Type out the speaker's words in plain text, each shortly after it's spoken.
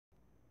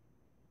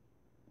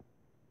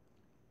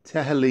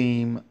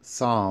Tehillim,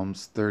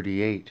 Psalms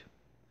 38,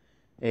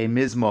 a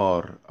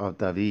Mizmor of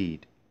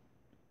David,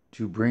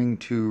 to bring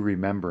to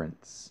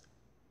remembrance.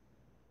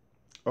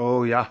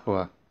 O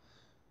Yahweh,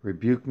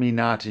 rebuke me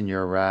not in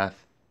your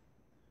wrath,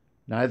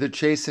 neither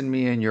chasten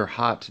me in your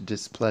hot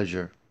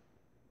displeasure.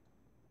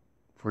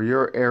 For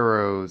your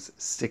arrows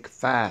stick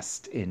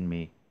fast in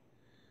me,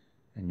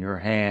 and your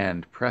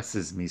hand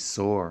presses me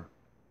sore.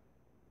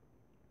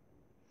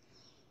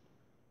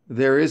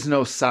 There is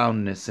no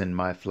soundness in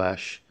my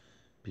flesh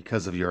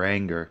because of your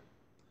anger,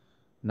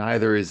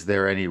 neither is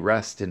there any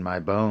rest in my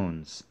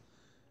bones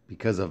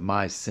because of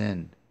my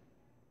sin.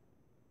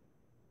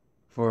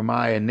 For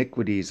my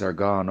iniquities are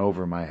gone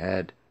over my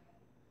head.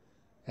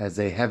 As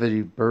a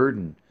heavy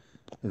burden,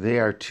 they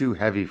are too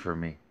heavy for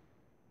me.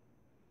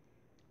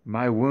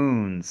 My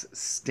wounds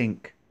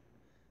stink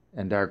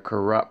and are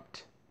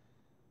corrupt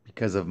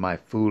because of my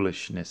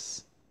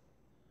foolishness.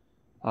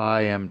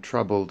 I am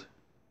troubled.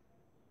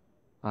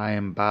 I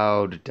am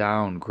bowed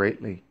down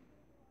greatly.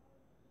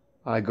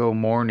 I go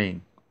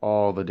mourning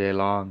all the day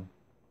long.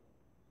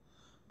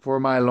 For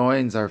my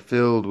loins are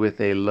filled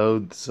with a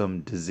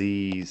loathsome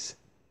disease,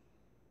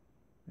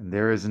 and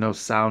there is no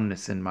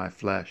soundness in my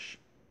flesh.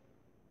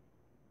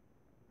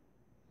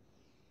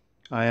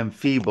 I am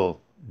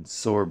feeble and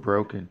sore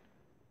broken.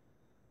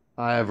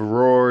 I have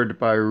roared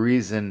by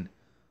reason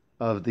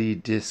of the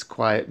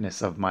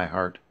disquietness of my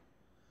heart.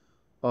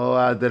 O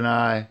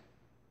Adonai,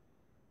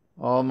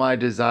 all my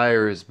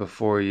desire is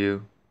before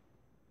you,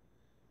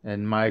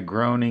 and my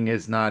groaning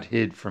is not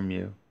hid from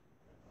you.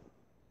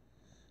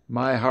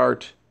 My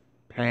heart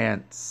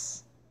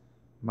pants,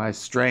 my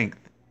strength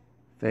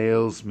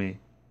fails me.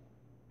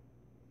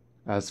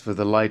 As for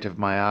the light of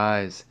my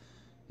eyes,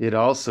 it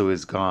also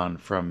is gone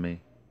from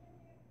me.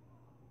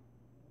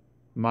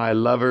 My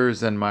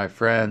lovers and my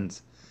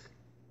friends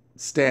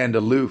stand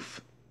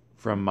aloof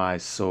from my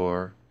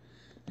sore,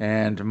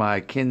 and my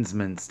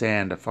kinsmen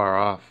stand afar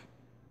off.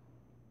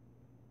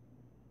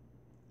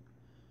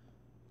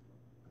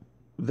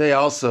 They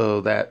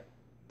also that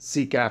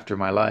seek after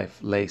my life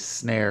lay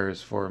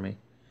snares for me,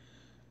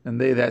 and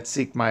they that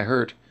seek my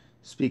hurt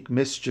speak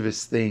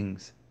mischievous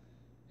things,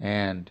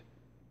 and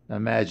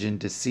imagine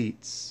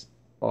deceits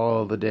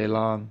all the day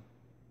long.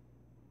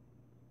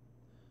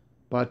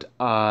 But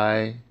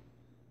I,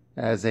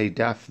 as a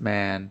deaf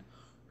man,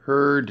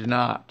 heard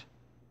not,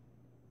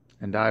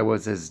 and I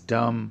was as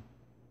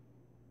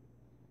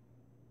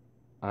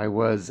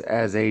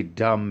a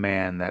dumb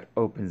man that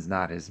opens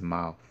not his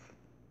mouth.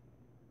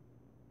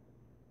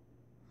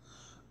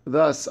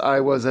 Thus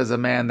I was as a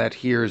man that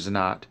hears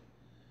not,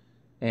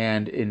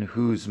 and in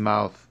whose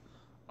mouth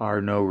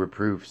are no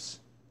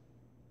reproofs.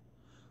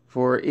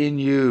 For in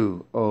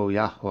you, O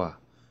Yahweh,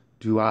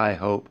 do I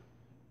hope.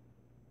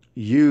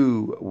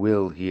 You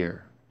will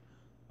hear,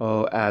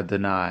 O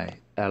Adonai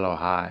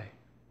Elohai.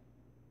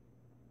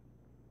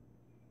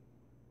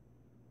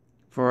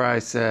 For I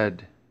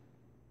said,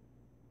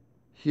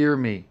 hear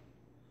me,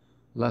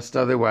 lest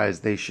otherwise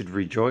they should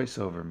rejoice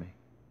over me.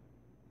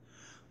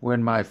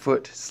 When my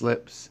foot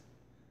slips,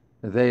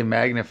 they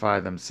magnify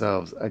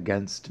themselves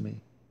against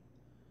me.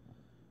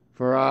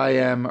 For I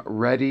am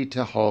ready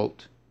to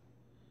halt,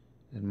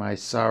 and my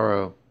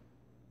sorrow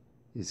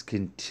is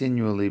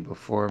continually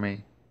before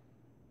me.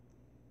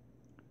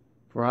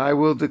 For I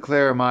will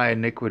declare my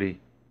iniquity,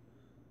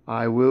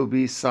 I will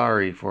be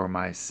sorry for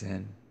my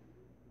sin.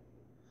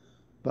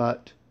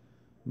 But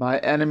my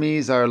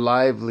enemies are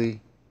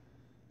lively,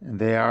 and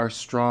they are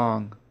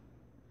strong,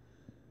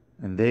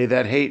 and they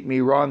that hate me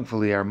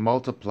wrongfully are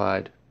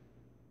multiplied.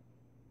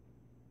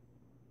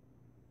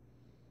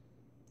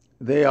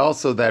 They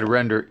also that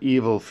render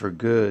evil for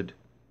good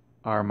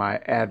are my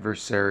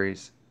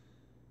adversaries,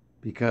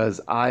 because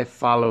I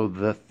follow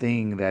the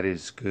thing that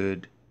is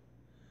good.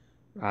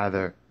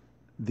 Rather,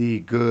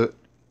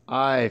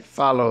 I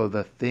follow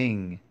the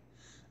thing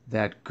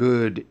that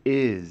good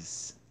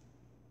is.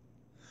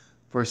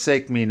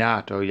 Forsake me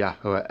not, O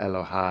Yahweh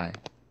Elohai.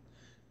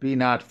 Be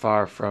not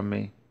far from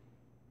me.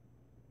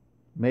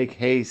 Make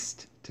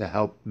haste to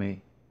help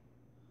me,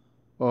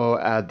 O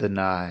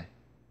Adonai,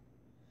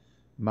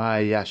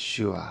 my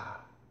Yeshua.